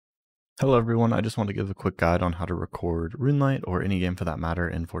Hello everyone, I just want to give a quick guide on how to record Runelite or any game for that matter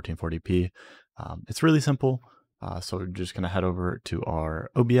in 1440p. It's really simple, so we're just going to head over to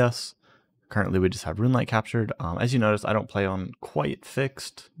our OBS. Currently we just have Runelite captured. As you notice, I don't play on quite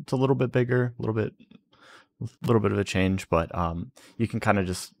fixed. It's a little bit bigger, a little bit of a change, but you can kind of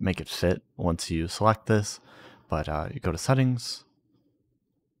just make it fit once you select this. But you go to settings,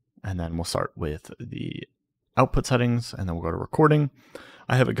 and then we'll start with the output settings, and then we'll go to recording.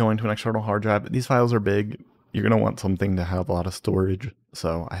 I have it going to an external hard drive. These files are big. You're going to want something to have a lot of storage.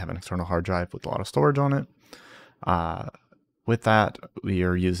 So I have an external hard drive with a lot of storage on it. With that, we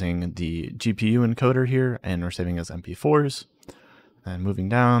are using the GPU encoder here, and we're saving as MP4s. And moving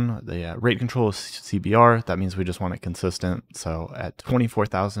down, the rate control is CBR. That means we just want it consistent. So at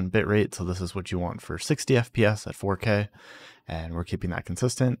 24,000 bit rate. So this is what you want for 60 FPS at 4K. And we're keeping that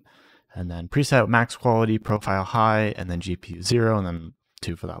consistent. And then preset max quality, profile high, and then GPU 0, and then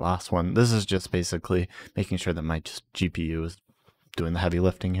 2 for that last one. This is just basically making sure that my GPU is doing the heavy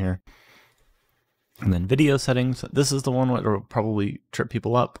lifting here. And then video settings. This is the one that will probably trip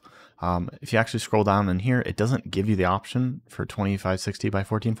people up. If you actually scroll down in here, it doesn't give you the option for 2560 by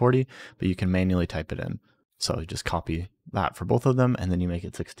 1440, but you can manually type it in. So you just copy that for both of them, and then you make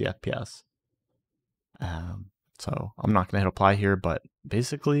it 60 FPS. So I'm not going to hit apply here, but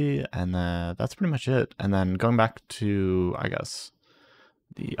basically, and that's pretty much it. And then going back to, I guess,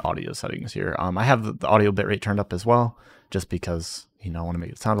 the audio settings here. I have the audio bitrate turned up as well, just because, I want to make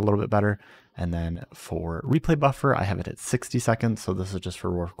it sound a little bit better. And then for replay buffer, I have it at 60 seconds. So this is just for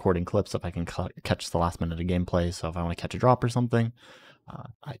recording clips if I can catch the last minute of gameplay. So if I want to catch a drop or something,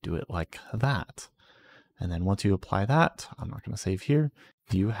 I do it like that. And then once you apply that, I'm not going to save here.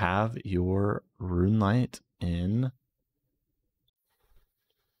 You have your Runelite in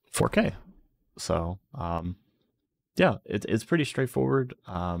 4K. So yeah, it's pretty straightforward.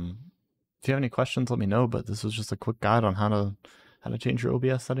 If you have any questions, let me know, but this was just a quick guide on how to change your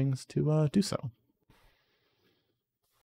OBS settings to do so.